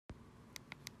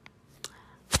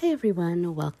Hey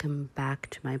everyone, welcome back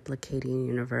to my Blacadian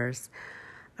universe.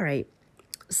 All right,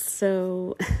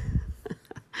 so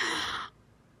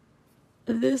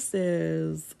this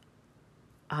is,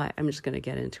 I'm just going to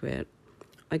get into it.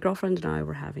 My girlfriend and I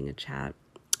were having a chat,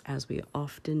 as we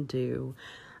often do,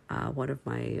 one of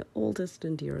my oldest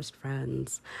and dearest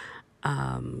friends,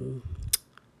 about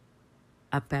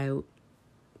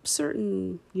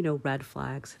certain, red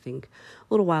flags. I think a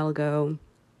little while ago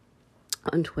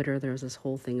on Twitter, there was this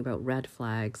whole thing about red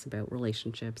flags, about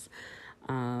relationships,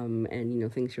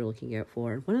 and, things you're looking out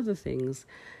for. One of the things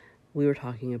we were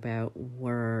talking about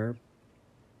were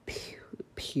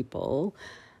people,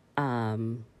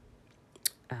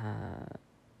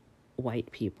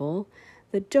 white people,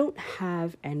 that don't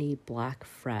have any black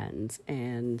friends,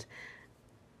 and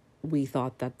we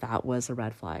thought that was a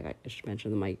red flag. I should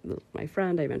mention that my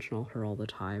friend, I mention her all the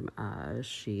time.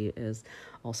 She is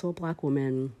also a black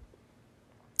woman.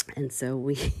 And so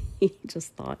we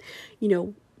just thought,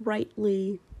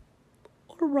 rightly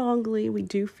or wrongly, we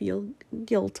do feel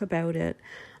guilt about it.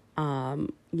 I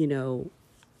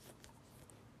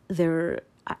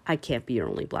can't be your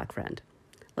only black friend.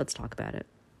 Let's talk about it.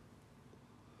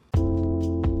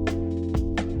 All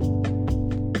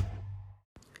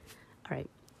right.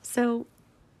 So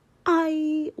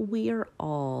we are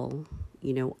all,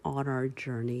 on our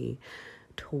journey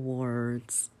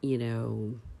towards,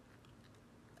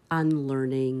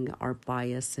 unlearning our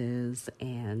biases,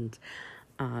 and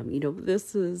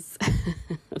this is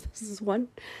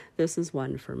this is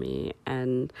one for me,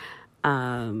 and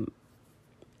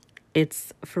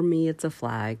it's a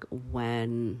flag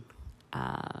when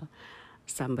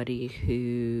somebody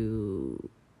who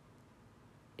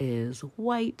is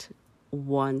white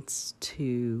wants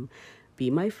to be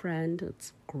my friend.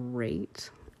 It's great,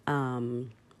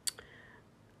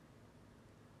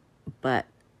 but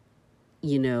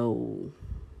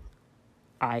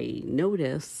I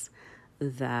notice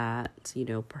that,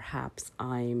 perhaps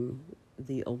I'm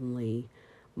the only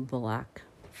black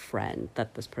friend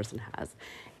that this person has.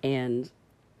 And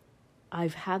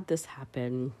I've had this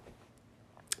happen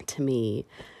to me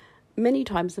many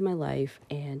times in my life,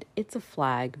 and it's a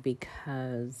flag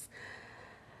because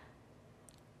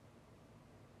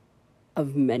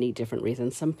of many different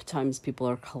reasons. Sometimes people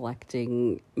are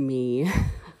collecting me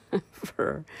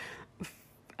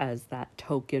as that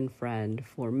token friend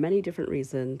for many different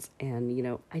reasons,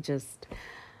 and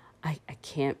I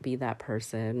can't be that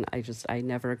person. I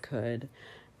never could,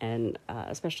 and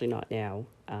especially not now.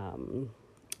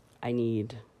 I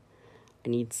need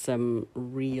some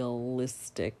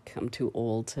realistic. I'm too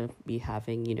old to be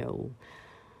having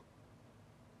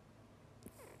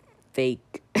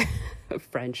fake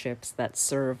friendships that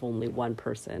serve only one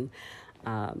person,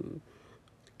 and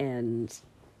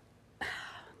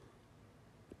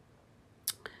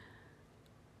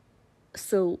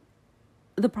so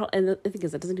the thing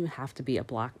is, it doesn't even have to be a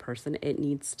black person. It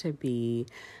needs to be,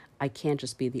 I can't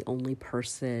just be the only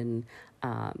person,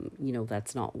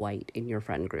 that's not white in your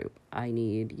friend group. I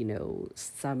need,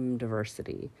 some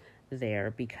diversity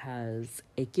there, because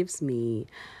it gives me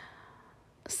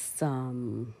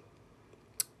some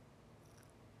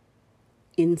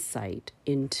insight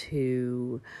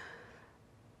into,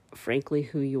 frankly,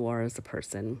 who you are as a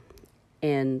person.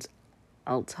 And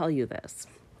I'll tell you this.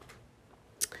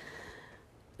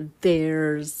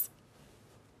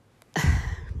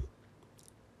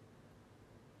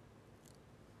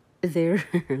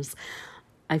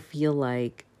 I feel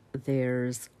like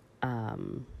there's a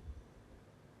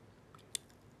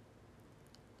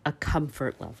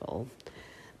comfort level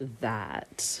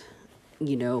that,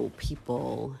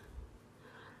 people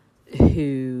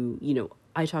who,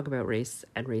 I talk about race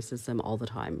and racism all the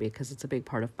time because it's a big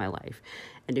part of my life.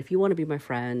 And if you want to be my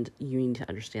friend, you need to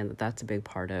understand that that's a big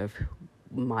part of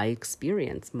my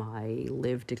experience, my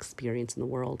lived experience in the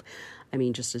world. I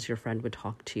mean, just as your friend would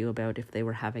talk to you about if they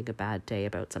were having a bad day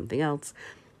about something else,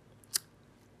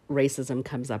 racism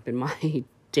comes up in my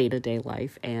day-to-day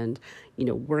life, and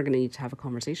we're going to need to have a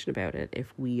conversation about it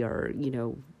if we are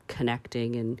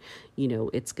connecting, and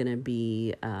it's going to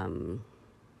be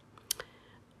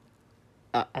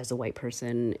as a white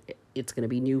person, it's going to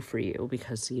be new for you,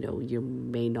 because you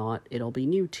may not, it'll be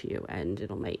new to you, and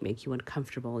it'll might make you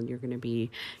uncomfortable, and you're going to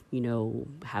be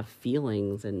have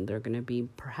feelings, and they're going to be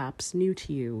perhaps new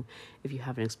to you if you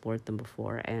haven't explored them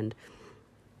before. And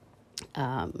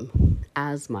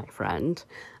as my friend,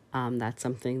 that's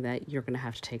something that you're going to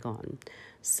have to take on.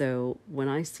 So when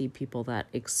I see people that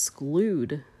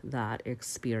exclude that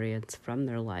experience from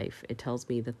their life, it tells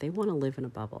me that they want to live in a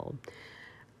bubble.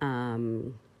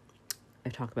 I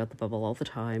talk about the bubble all the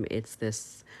time. It's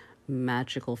this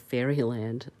magical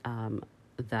fairyland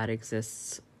that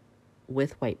exists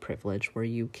with white privilege, where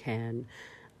you can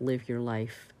live your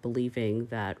life believing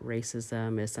that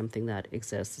racism is something that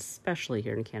exists, especially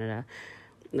here in Canada.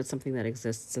 It's something that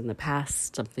exists in the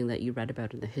past, something that you read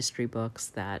about in the history books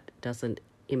that doesn't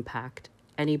impact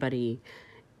anybody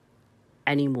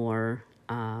anymore.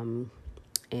 And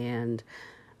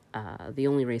the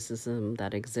only racism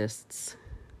that exists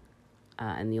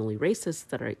and the only racists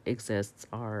that exists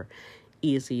are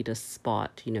easy to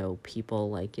spot, people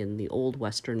like in the old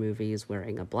Western movies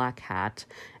wearing a black hat,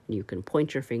 and you can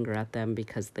point your finger at them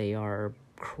because they are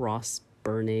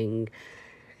cross-burning,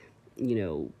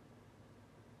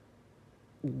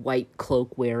 white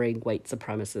cloak wearing white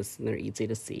supremacists, and they're easy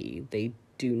to see. They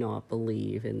do not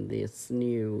believe in this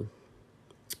new,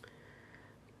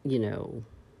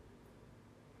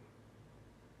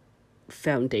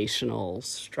 foundational,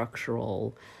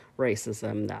 structural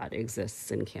racism that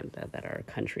exists in Canada, that our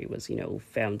country was,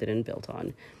 founded and built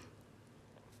on.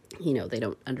 They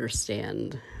don't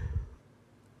understand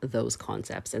those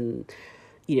concepts, and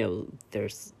they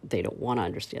don't want to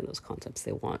understand those concepts.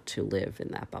 They want to live in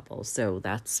that bubble. So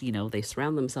that's, they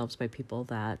surround themselves by people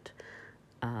that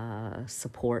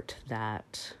support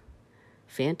that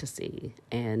fantasy.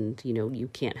 And, you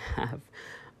can't have,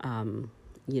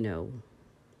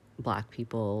 Black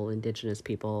people, Indigenous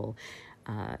people,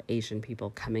 Asian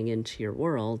people coming into your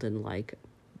world and like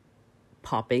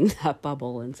popping that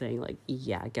bubble and saying like,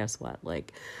 yeah, guess what?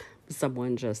 Like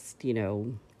someone just,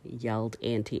 yelled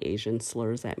anti-Asian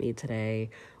slurs at me today,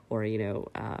 or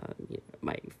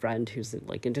my friend who's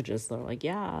like Indigenous, they're like,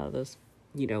 yeah, this,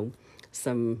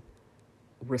 some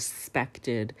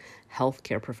respected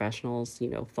healthcare professionals,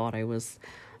 thought I was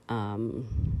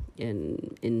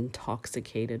an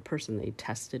intoxicated person. They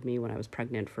tested me when I was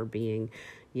pregnant for being,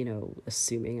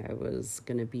 assuming I was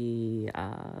going to be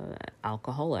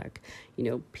alcoholic.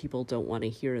 People don't want to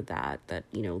hear that,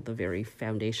 the very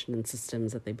foundation and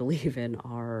systems that they believe in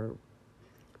are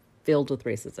filled with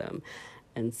racism.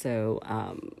 And so,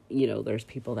 there's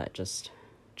people that just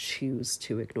choose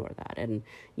to ignore that. And,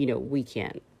 we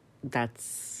can't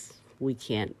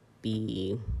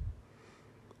be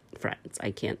friends.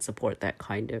 I can't support that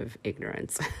kind of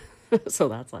ignorance. So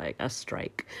that's like a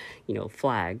strike,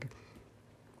 flag,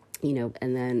 and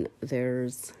then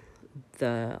there's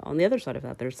on the other side of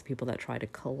that, there's the people that try to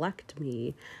collect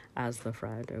me as the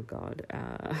friend. Oh God.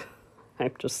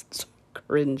 I'm just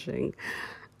cringing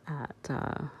at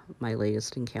my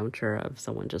latest encounter of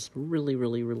someone just really,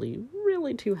 really, really,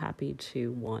 really too happy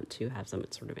to want to have some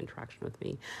sort of interaction with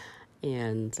me.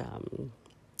 And,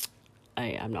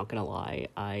 I'm not gonna lie,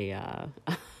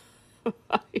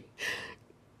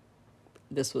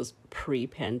 this was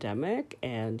pre-pandemic,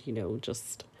 and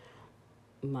just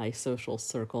my social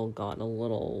circle got a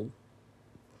little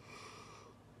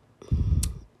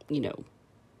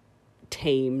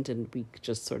tamed, and we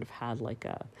just sort of had like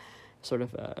a sort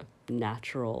of a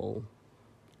natural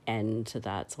end to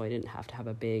that, so I didn't have to have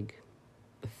a big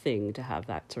thing to have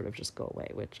that sort of just go away,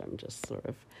 which I'm just sort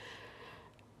of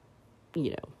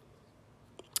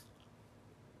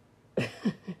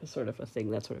sort of a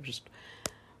thing that sort of just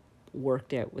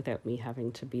worked out without me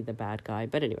having to be the bad guy.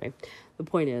 But anyway, the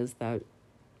point is that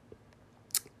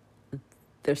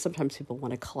there's sometimes people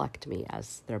want to collect me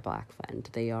as their Black friend.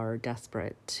 They are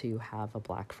desperate to have a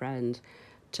Black friend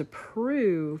to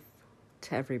prove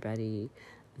to everybody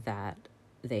that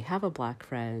they have a Black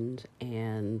friend,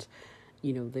 and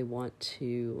they want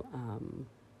to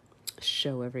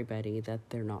show everybody that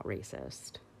they're not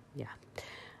racist. Yeah.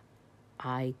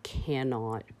 I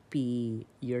cannot be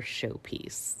your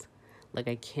showpiece. Like,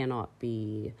 I cannot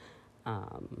be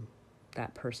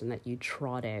that person that you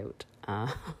trot out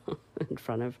in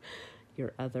front of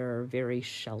your other very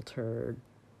sheltered,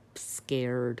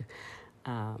 scared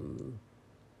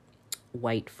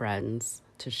white friends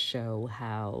to show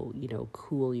how,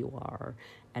 cool you are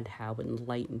and how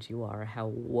enlightened you are, how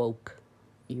woke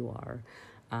you are,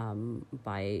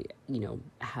 by,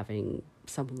 having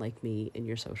someone like me in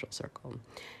your social circle.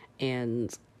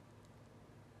 And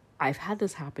I've had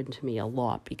this happen to me a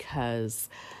lot because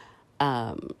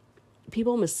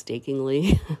people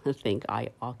mistakenly think I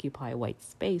occupy white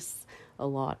space a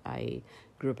lot. I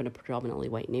grew up in a predominantly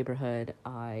white neighborhood.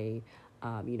 My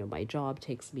job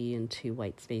takes me into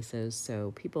white spaces,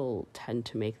 so people tend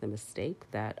to make the mistake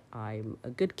that I'm a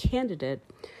good candidate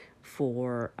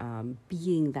for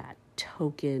being that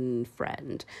token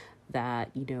friend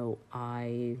that,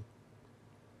 I'm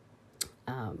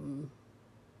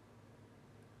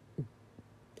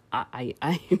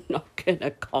not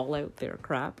gonna call out their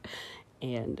crap,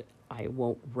 and I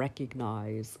won't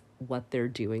recognize what they're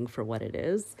doing for what it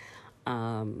is.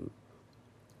 And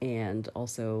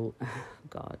also,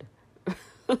 God,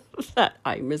 that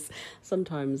I miss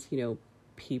sometimes,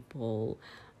 people,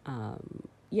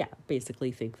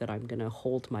 basically think that I'm going to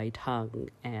hold my tongue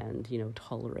and,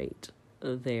 tolerate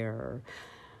their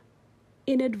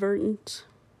inadvertent,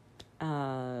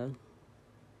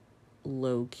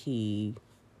 low key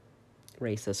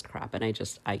racist crap. And I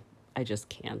just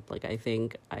can't. Like, I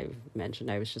think I've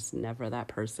mentioned I was just never that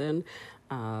person.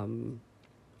 And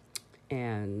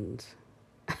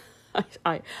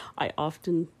I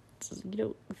often,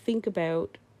 think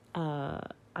about,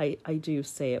 I do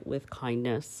say it with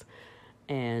kindness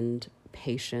and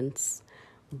patience,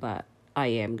 but I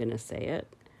am going to say it.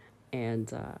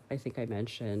 And I think I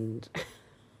mentioned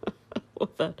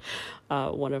that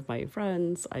one of my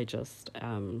friends, I just,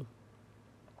 had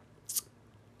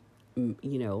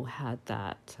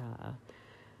that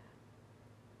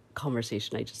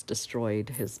conversation. I just destroyed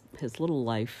his little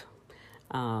life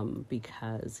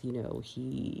because,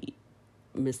 he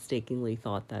mistakenly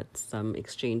thought that some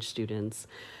exchange students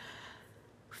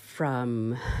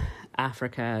from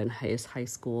Africa and his high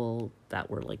school that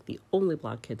were like the only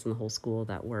Black kids in the whole school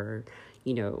that were,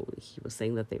 he was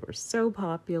saying that they were so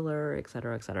popular, et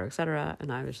cetera, et cetera, et cetera.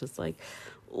 And I was just like,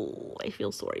 oh, I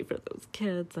feel sorry for those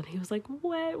kids. And he was like,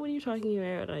 what are you talking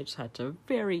about? And I just had to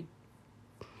very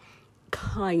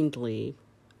kindly,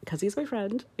 because he's my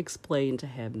friend, explain to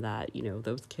him that,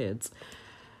 those kids,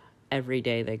 every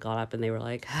day they got up and they were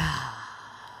like,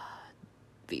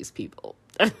 these people.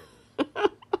 And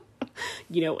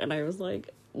I was like,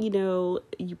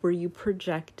 were you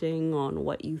projecting on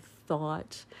what you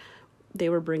thought they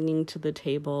were bringing to the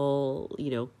table?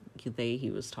 He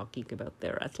was talking about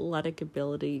their athletic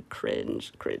ability,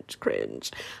 cringe,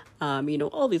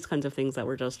 all these kinds of things that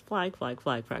were just flag.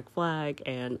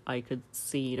 And I could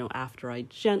see, after I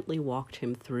gently walked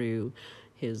him through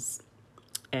his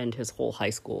whole high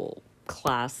school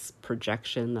class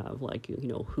projection of like,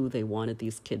 who they wanted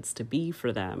these kids to be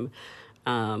for them,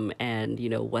 and,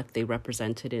 what they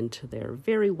represented into their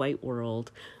very white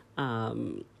world,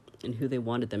 and who they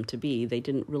wanted them to be. They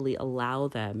didn't really allow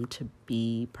them to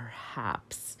be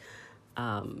perhaps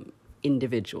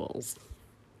individuals.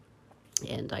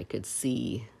 And I could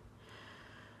see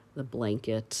the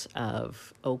blanket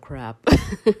of, oh crap,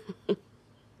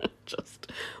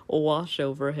 just wash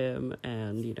over him.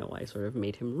 And, I sort of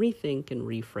made him rethink and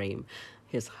reframe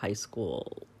his high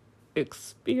school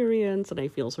experience, and I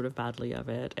feel sort of badly of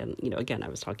it. And again, I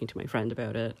was talking to my friend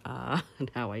about it and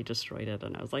how I destroyed it,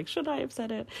 and I was like, should I have said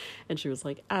it? And she was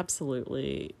like,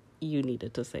 absolutely, you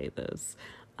needed to say this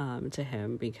to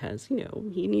him, because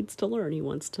he needs to learn. He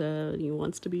wants to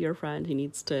be your friend. He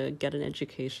needs to get an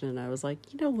education. And I was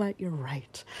like, you know what, you're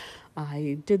right.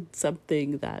 I did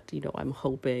something that I'm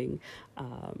hoping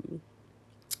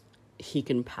he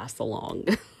can pass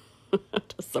along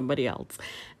to somebody else,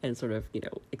 and sort of,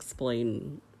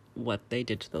 explain what they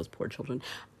did to those poor children.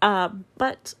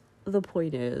 But the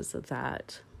point is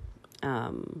that,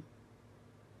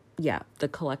 the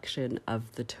collection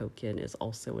of the token is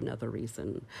also another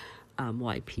reason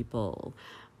why people,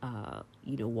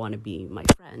 want to be my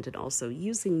friend, and also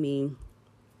using me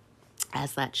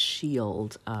as that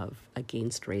shield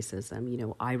against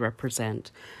racism. I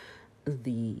represent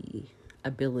the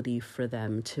ability for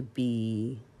them to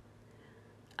be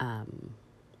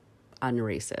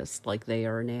unracist. Like, they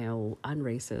are now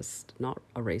unracist, not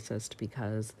a racist,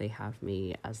 because they have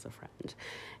me as a friend.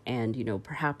 And,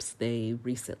 perhaps they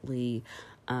recently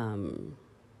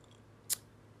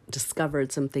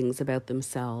discovered some things about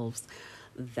themselves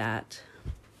that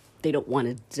they don't want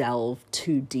to delve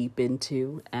too deep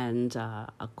into. And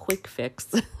a quick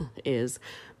fix is,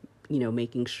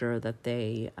 making sure that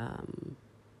they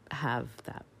have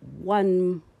that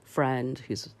one friend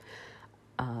who's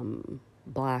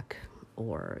Black,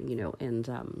 or and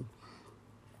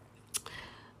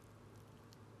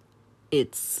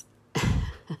it's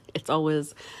it's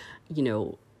always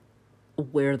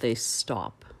where they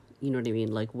stop, you know what I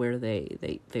mean, like where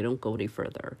they don't go any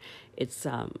further. It's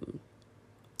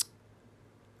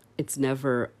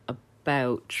never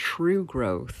about true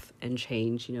growth and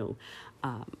change.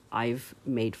 I've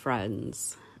made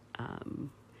friends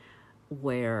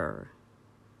where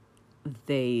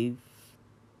they've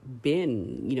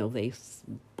been,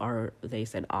 they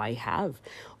said, I have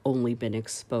only been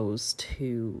exposed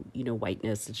to,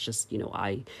 whiteness. It's just,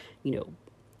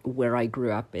 where I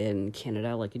grew up in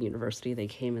Canada, like in university, they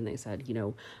came and they said,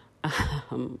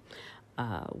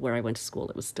 where I went to school,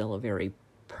 it was still a very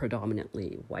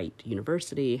predominantly white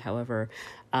university. However,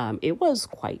 it was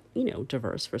quite,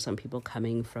 diverse for some people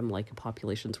coming from like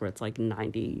populations where it's like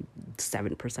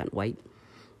 97% white.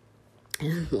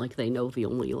 And like they know the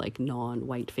only like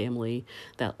non-white family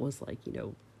that was like,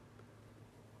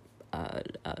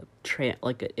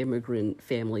 like an immigrant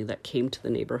family that came to the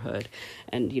neighborhood,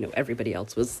 and everybody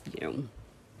else was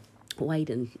white,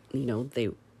 and they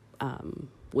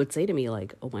would say to me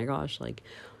like, oh my gosh, like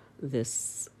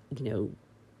this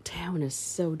town is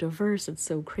so diverse, it's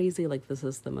so crazy, like this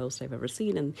is the most I've ever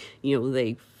seen. And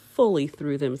they fully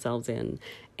threw themselves in,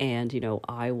 and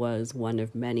I was one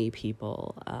of many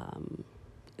people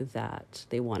that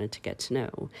they wanted to get to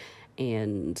know.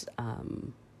 And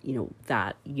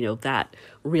that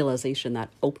realization, that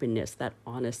openness, that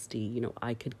honesty,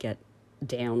 I could get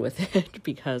down with it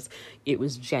because it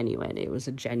was genuine. It was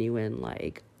a genuine,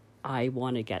 like, I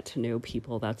want to get to know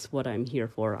people. That's what I'm here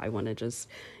for. I want to just,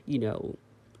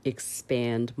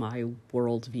 expand my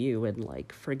worldview, and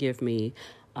like, forgive me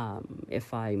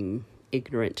if I'm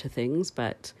ignorant to things,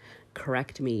 but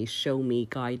correct me, show me,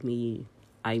 guide me.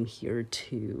 I'm here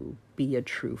to be a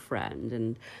true friend.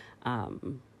 And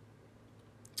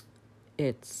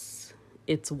it's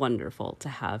wonderful to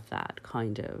have that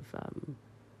kind of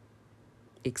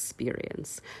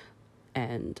experience,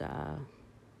 and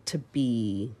to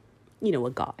be a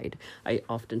guide. I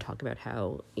often talk about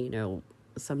how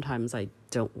sometimes I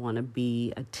don't want to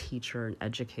be a teacher, an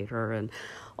educator, and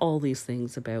all these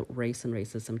things about race and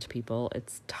racism to people.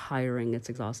 It's tiring, it's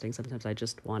exhausting. Sometimes I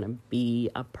just want to be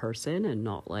a person and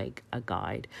not like a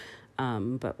guide.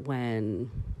 But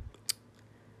when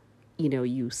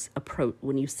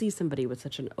when you see somebody with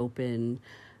such an open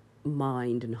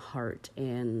mind and heart,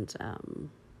 and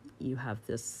you have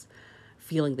this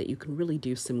feeling that you can really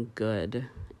do some good,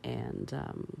 and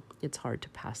it's hard to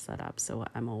pass that up. So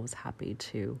I'm always happy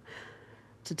to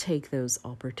take those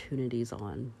opportunities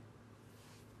on.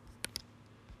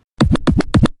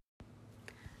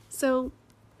 So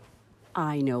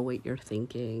I know what you're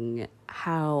thinking.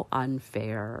 How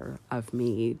unfair of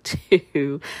me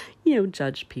to,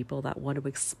 judge people that want to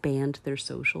expand their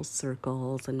social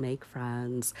circles and make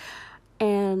friends.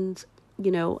 And,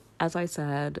 as I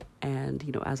said,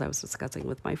 and, as I was discussing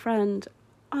with my friend,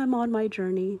 I'm on my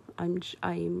journey. I'm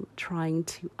trying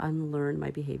to unlearn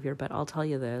my behavior, but I'll tell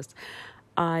you this.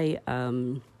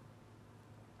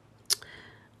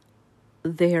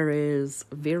 There is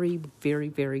very, very,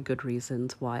 very good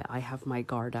reasons why I have my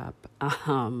guard up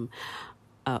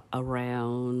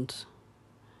around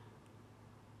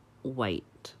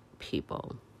white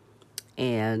people.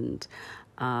 And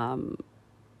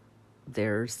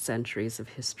there's centuries of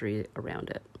history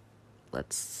around it.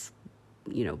 Let's,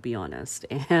 be honest.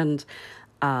 And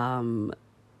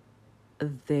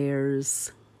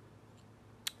there's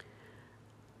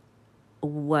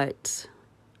what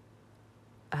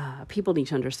people need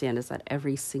to understand is that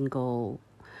every single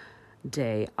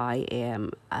day I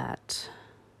am at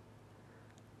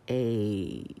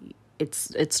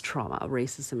it's trauma.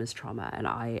 Racism is trauma, and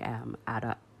I am at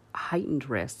a heightened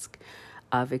risk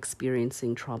of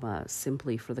experiencing trauma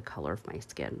simply for the color of my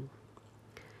skin.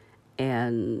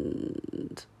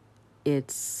 And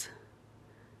it's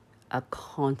a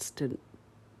constant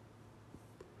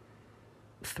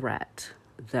threat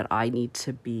that I need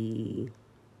to be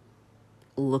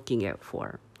looking out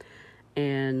for.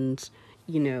 And,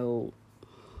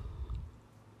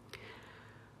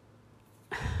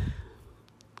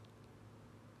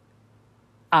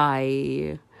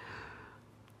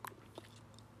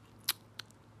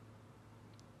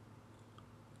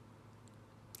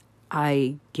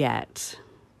 I get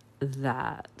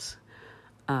that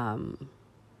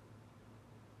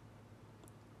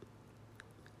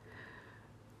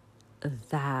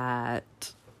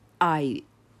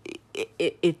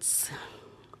it's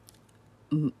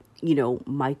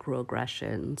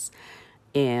microaggressions,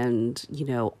 and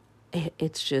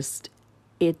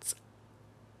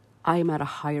I'm at a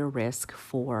higher risk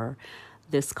for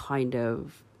this kind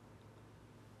of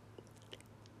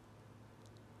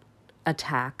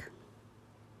attack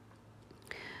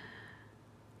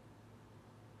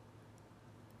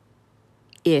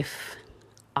if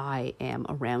I am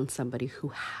around somebody who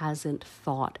hasn't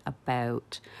thought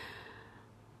about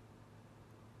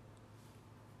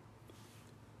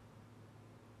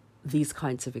these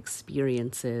kinds of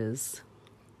experiences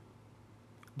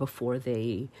before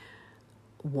they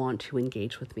want to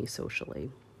engage with me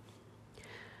socially.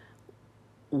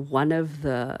 One of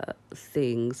the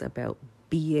things about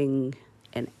being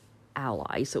an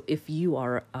ally, so if you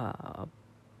are a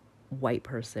white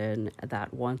person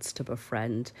that wants to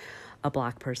befriend a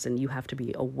black person, you have to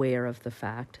be aware of the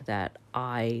fact that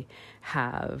I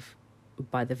have,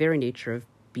 by the very nature of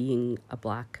being a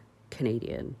black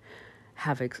Canadian,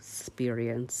 have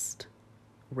experienced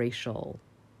racial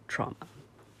trauma.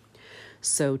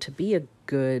 So to be a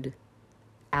good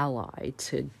ally,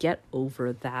 to get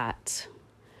over that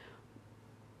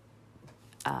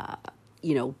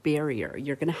barrier,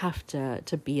 you're going to have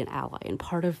to be an ally. And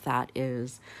part of that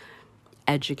is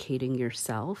educating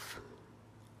yourself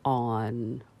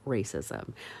on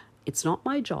racism. It's not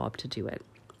my job to do it.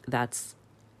 That's,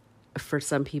 for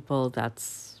some people,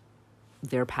 that's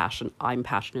their passion. I'm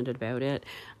passionate about it.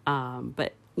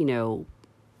 But,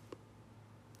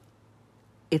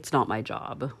 it's not my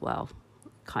job. Well,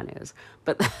 kind of is.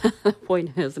 But the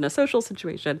point is, in a social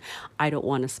situation, I don't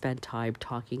want to spend time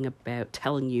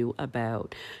telling you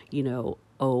about,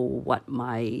 what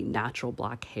my natural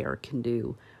black hair can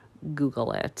do.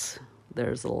 Google it.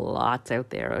 There's lots out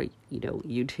there.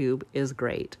 YouTube is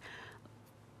great.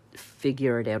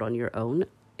 Figure it out on your own.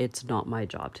 It's not my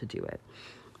job to do it.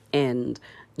 And,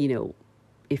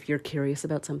 if you're curious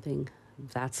about something,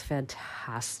 that's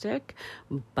fantastic.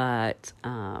 But,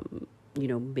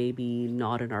 maybe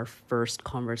not in our first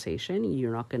conversation.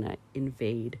 You're not going to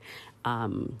invade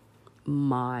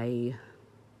my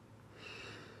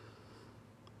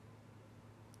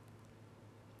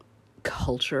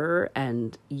culture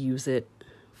and use it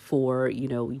for,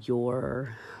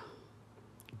 your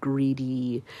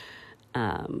greedy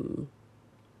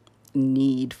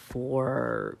need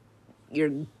for your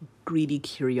greedy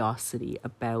curiosity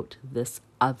about this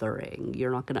othering.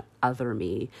 You're not going to other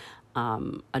me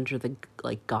under the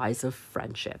guise of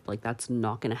friendship. That's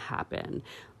not going to happen.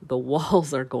 The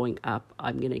walls are going up.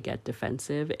 I'm going to get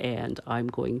defensive, and I'm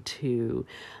going to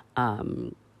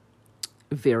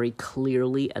very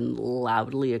clearly and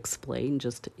loudly explain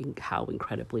just how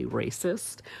incredibly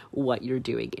racist what you're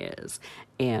doing is.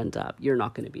 And you're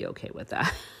not going to be okay with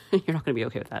that. You're not going to be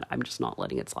okay with that. I'm just not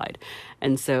letting it slide.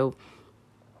 And so,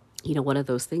 one of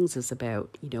those things is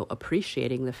about,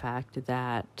 appreciating the fact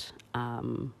that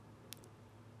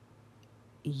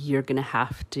you're going to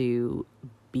have to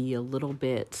be a little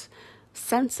bit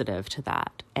sensitive to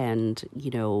that. And,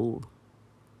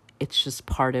 it's just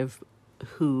part of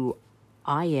who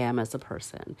I am as a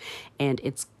person. And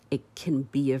it can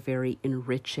be a very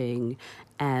enriching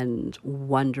and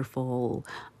wonderful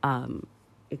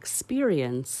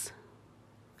experience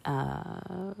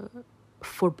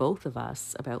for both of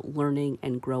us about learning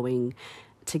and growing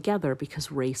together,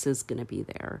 because race is going to be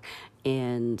there.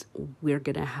 And we're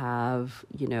going to have,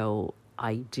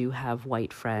 I do have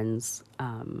white friends,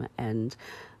 and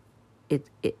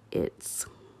it's,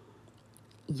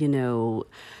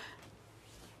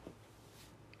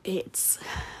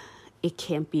 it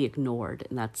can't be ignored.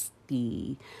 And that's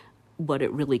what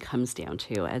it really comes down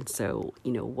to. And so,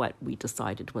 what we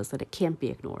decided was that it can't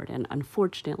be ignored. And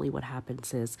unfortunately, what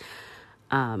happens is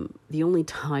the only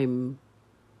time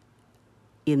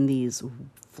in these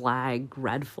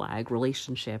red flag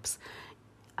relationships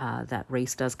that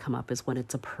race does come up is when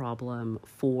it's a problem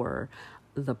for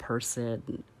the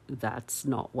person that's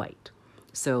not white.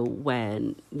 So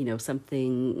when,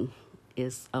 something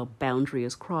is, a boundary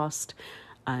is crossed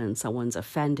and someone's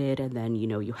offended, and then,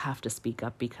 you have to speak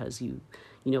up because you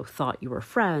thought you were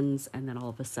friends, and then all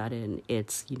of a sudden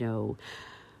it's,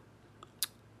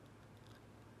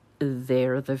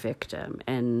 they're the victim,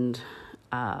 and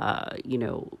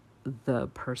the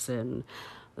person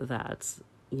that's,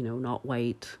 not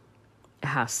white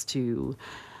has to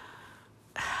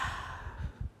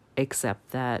accept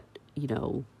that,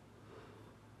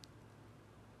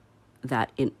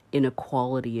 that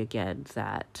inequality again,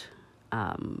 that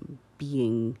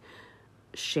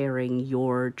sharing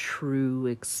your true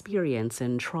experience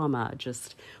and trauma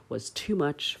just was too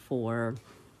much for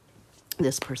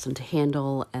this person to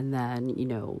handle. And then,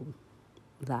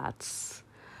 that's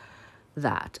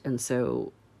that. And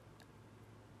so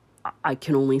I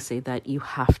can only say that you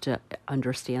have to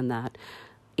understand that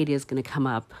it is going to come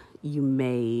up. You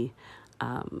may,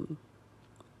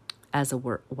 as a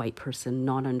white person,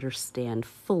 not understand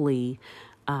fully,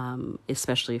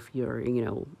 especially if you're,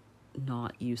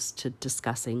 not used to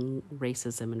discussing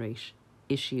racism and race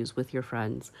issues with your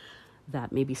friends,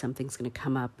 that maybe something's going to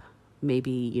come up,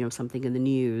 maybe, something in the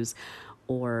news,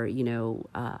 or,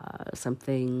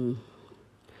 something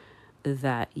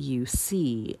that you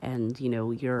see, and,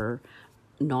 your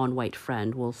non-white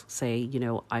friend will say,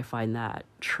 I find that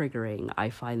triggering, I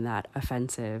find that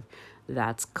offensive.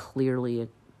 That's clearly a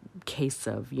case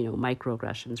of,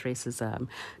 microaggressions, racism,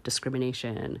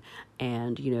 discrimination.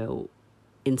 And,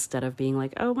 instead of being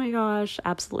like, oh my gosh,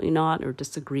 absolutely not, or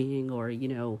disagreeing, or,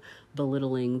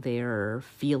 belittling their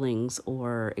feelings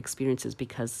or experiences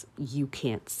because you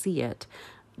can't see it,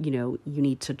 you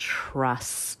need to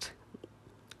trust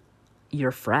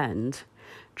your friend,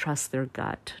 trust their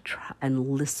gut, and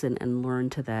listen and learn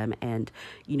to them, and,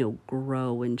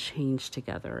 grow and change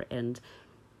together. And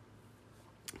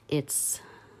it's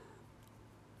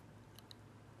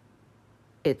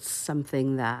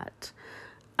something that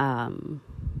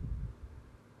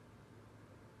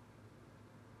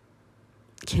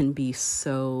can be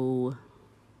so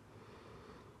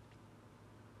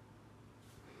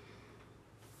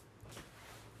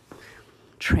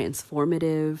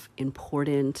transformative,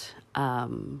 important,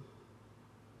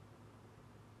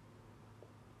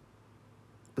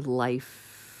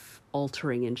 life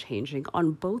altering and changing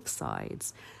on both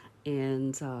sides.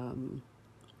 And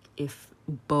if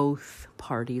both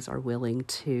parties are willing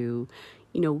to,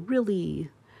 really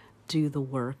do the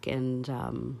work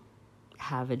and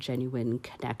have a genuine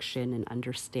connection and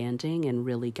understanding, and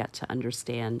really get to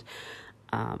understand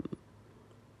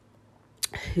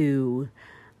who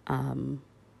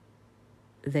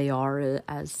they are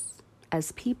as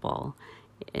people.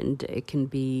 And it can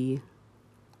be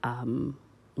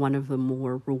one of the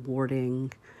more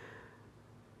rewarding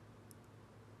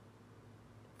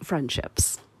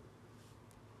friendships.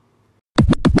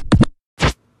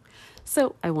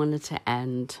 So I wanted to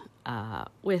end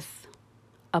with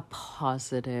a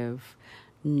positive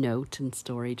note and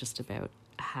story just about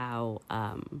how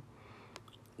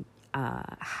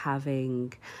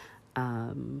having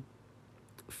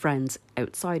friends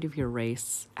outside of your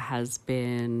race has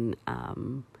been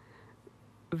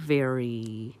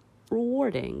very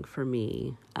rewarding for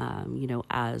me,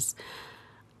 as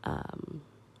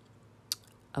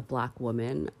a Black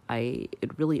woman.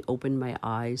 It really opened my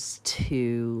eyes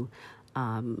to,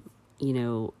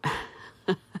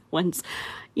 once,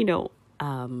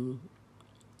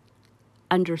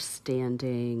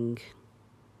 understanding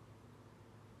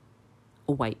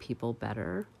white people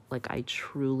better. Like, I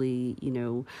truly,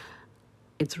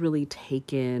 it's really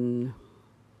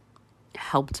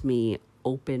helped me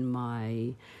open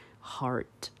my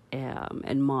heart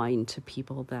and mind to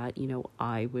people that,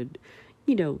 I would,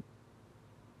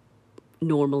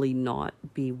 normally not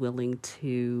be willing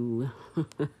to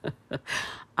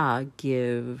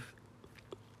give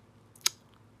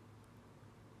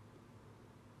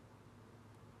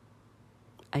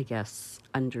I guess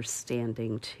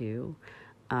understanding to,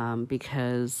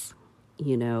 because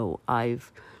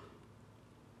I've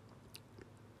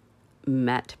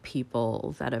met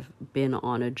people that have been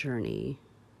on a journey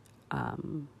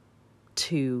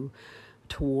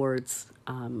towards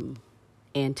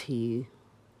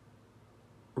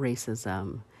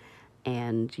anti-racism,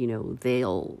 and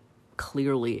they'll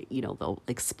clearly they'll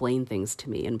explain things to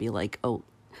me and be like, oh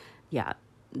yeah,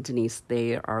 Denise,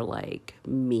 they are like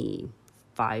me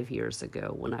 5 years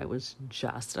ago when I was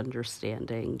just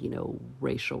understanding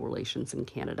racial relations in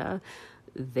Canada.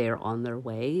 They're on their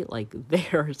way. Like,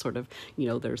 they're sort of,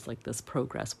 there's like this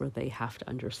progress where they have to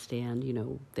understand,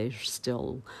 they're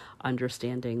still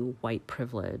understanding white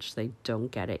privilege. They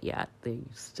don't get it yet. They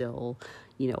still,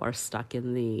 are stuck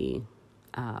in the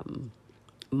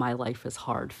my life is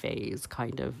hard phase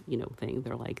kind of, thing.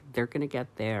 They're going to get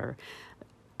there.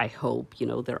 I hope,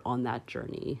 they're on that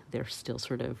journey. They're still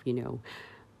sort of,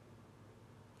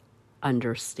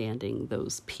 understanding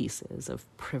those pieces of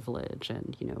privilege.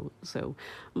 And, so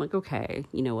I'm like, okay,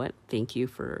 you know what? Thank you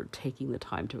for taking the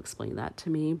time to explain that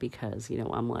to me, because,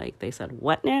 I'm like, they said,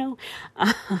 what now?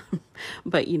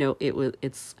 But,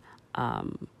 it's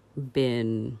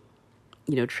been,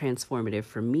 transformative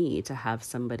for me to have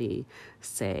somebody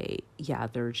say, yeah,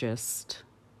 they're just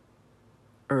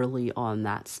early on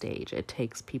that stage. It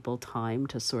takes people time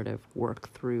to sort of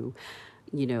work through,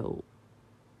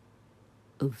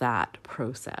 that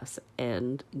process,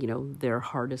 and their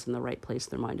heart is in the right place,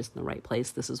 their mind is in the right place.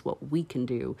 This is what we can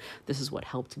do. This is what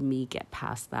helped me get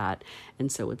past that.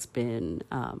 And so it's been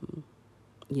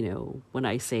when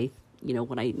I say,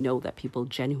 when I know that people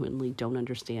genuinely don't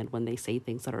understand when they say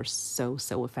things that are so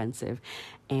offensive,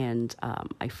 and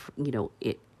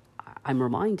I'm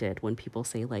reminded when people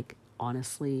say, like,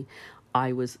 honestly,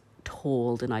 I was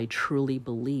told and I truly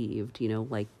believed,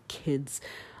 like, kids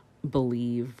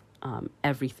believe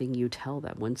everything you tell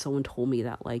them. When someone told me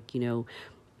that, like,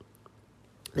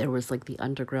 there was like the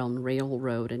Underground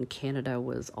Railroad and Canada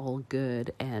was all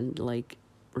good, and like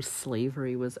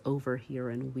slavery was over here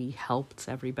and we helped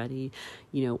everybody,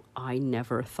 I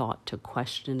never thought to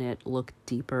question it, look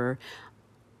deeper.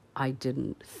 I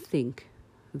didn't think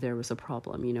there was a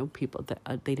problem. People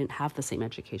that they didn't have the same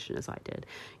education as I did.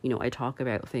 I talk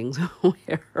about things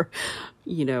where,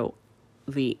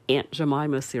 the Aunt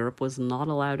Jemima syrup was not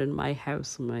allowed in my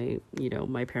house. My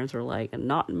parents were like,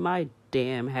 not in my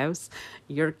damn house.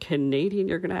 You're Canadian.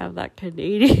 You're going to have that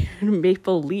Canadian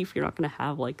maple leaf. You're not going to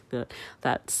have like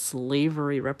that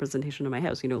slavery representation in my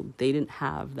house. They didn't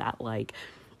have that, like,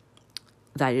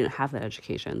 I didn't have that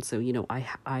education. So,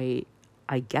 I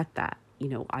get that.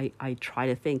 I try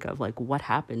to think of like what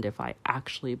happened if I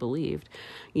actually believed,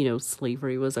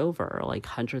 slavery was over like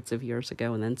hundreds of years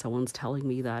ago. And then someone's telling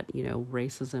me that,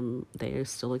 racism, they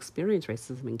still experience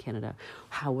racism in Canada.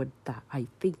 How would I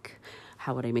make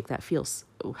that feel?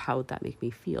 How would that make me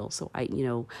feel? So I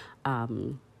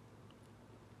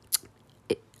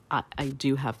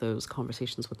do have those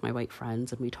conversations with my white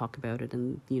friends, and we talk about it,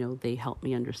 and, they help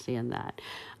me understand that,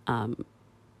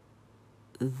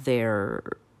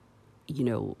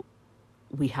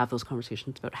 we have those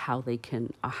conversations about how I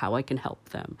can help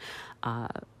them,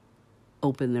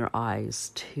 open their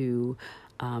eyes to,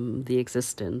 the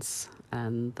existence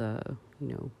and the,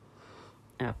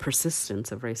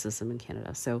 persistence of racism in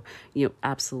Canada. So,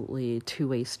 absolutely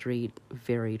two-way street,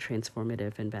 very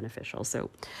transformative and beneficial. So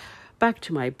back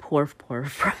to my poor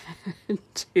friend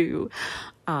who,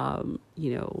 I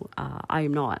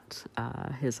am not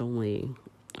his only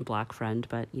Black friend,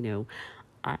 but,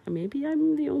 maybe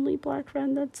I'm the only Black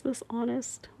friend that's this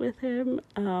honest with him.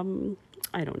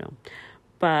 I don't know.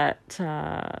 But,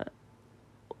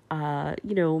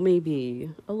 maybe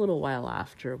a little while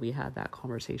after we had that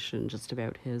conversation just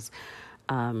about his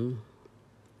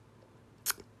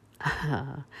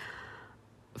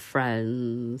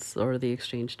friends or the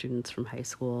exchange students from high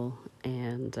school,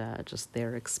 and just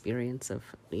their experience of,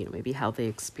 maybe how they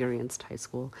experienced high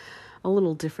school a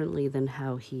little differently than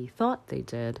how he thought they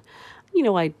did.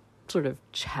 I sort of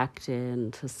checked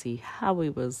in to see how he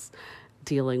was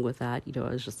dealing with that. I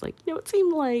was just like, it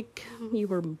seemed like you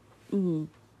were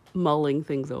mulling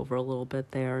things over a little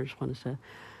bit there. I just wanted to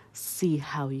see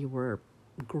how you were,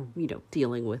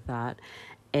 dealing with that.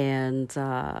 And,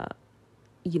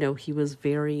 he was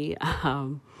very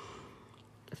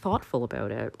thoughtful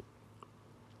about it.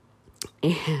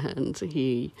 And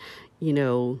he,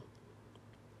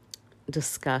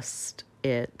 discussed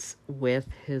it with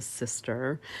his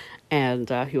sister, and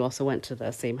who also went to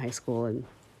the same high school. And,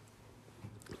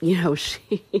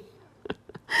 she...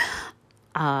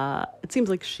 it seems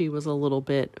like she was a little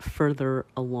bit further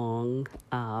along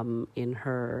in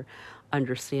her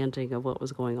understanding of what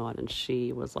was going on, and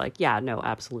she was like, yeah, no,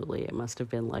 absolutely, it must have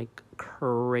been like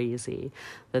crazy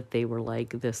that they were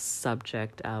like this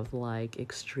subject of like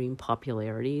extreme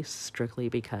popularity strictly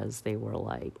because they were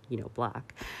like,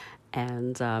 Black.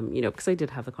 And because I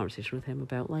did have the conversation with him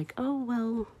about like, oh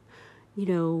well,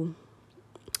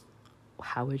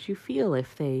 how would you feel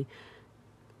if they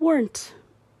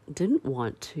didn't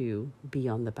want to be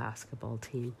on the basketball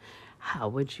team? How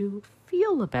would you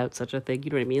feel about such a thing?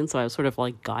 You know what I mean? So I was sort of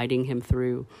like guiding him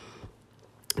through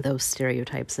those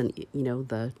stereotypes and,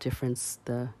 the difference,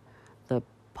 the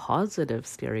positive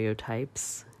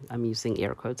stereotypes. I'm using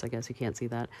air quotes. I guess you can't see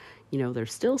that.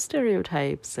 There's still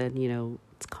stereotypes, and,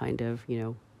 it's kind of,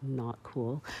 not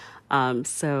cool.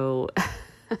 So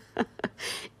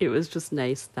it was just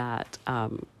nice that,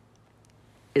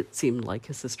 it seemed like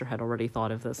his sister had already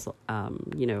thought of this,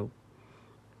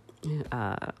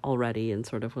 already, and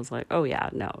sort of was like, oh yeah,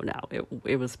 no,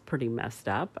 it was pretty messed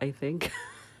up, I think,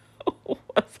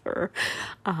 was her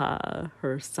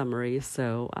summary.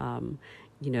 So,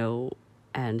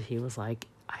 and he was like,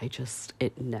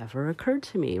 it never occurred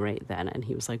to me right then. And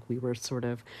he was like, we were sort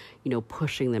of,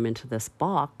 pushing them into this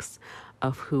box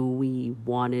of who we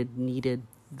needed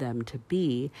them to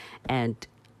be. And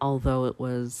although it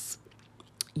was,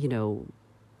 we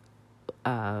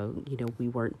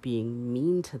weren't being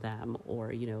mean to them,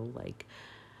 or,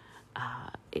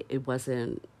 it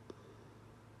wasn't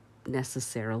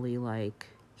necessarily like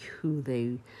who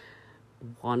they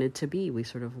wanted to be. We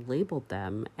sort of labeled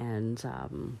them, and,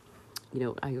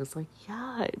 I was like,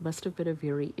 yeah, it must have been a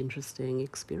very interesting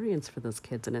experience for those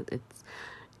kids. And it's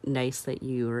nice that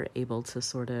you were able to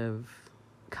sort of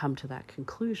come to that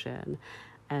conclusion.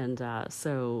 And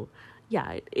so,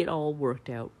 yeah, it all worked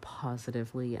out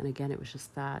positively. And again, it was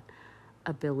just that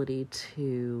ability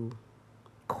to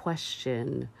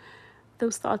question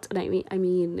those thoughts. And I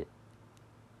mean,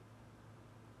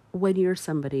 when you're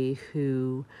somebody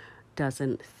who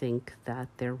doesn't think that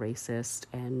they're racist,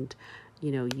 and,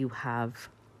 you have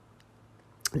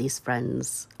these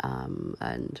friends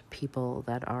and people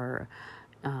that are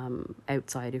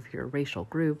outside of your racial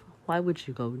group, why would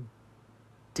you go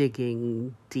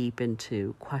digging deep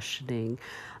into questioning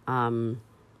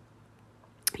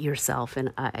yourself.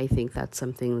 And I think that's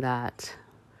something that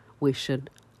we should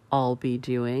all be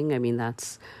doing. I mean,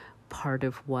 that's part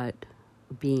of what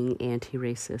being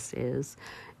anti-racist is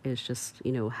just,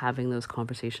 having those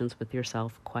conversations with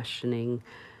yourself, questioning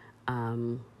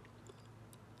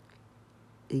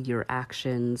your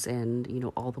actions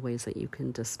and, all the ways that you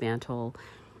can dismantle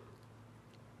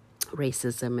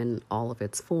racism in all of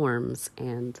its forms.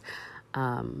 And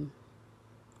I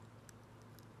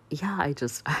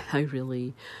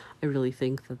really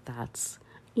think that that's,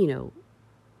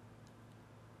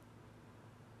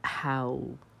 how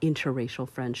interracial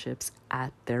friendships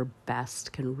at their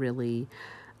best can really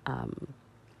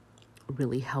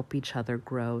help each other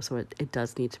grow. So it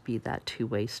does need to be that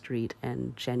two-way street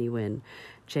and genuine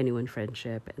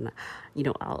friendship. And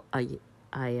I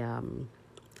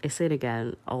say it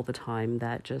again all the time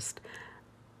that just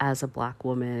as a Black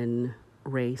woman,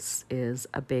 race is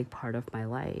a big part of my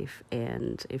life.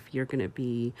 And if you're going to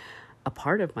be a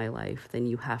part of my life, then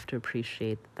you have to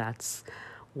appreciate that's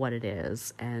what it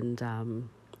is. And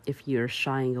if you're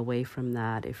shying away from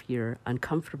that, if you're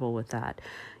uncomfortable with that,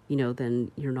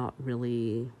 then you're not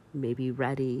really maybe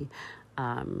ready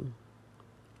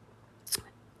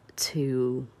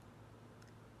to,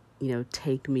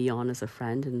 take me on as a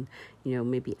friend, and,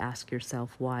 maybe ask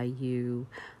yourself why you're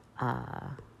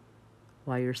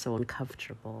so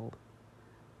uncomfortable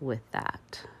with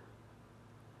that.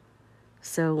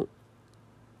 So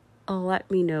let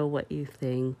me know what you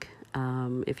think.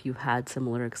 If you've had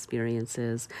similar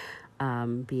experiences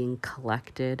being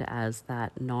collected as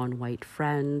that non-white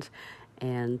friend,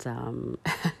 and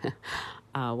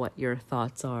what your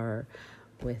thoughts are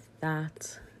with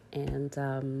that. And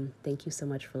thank you so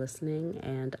much for listening,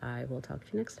 and I will talk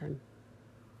to you next time.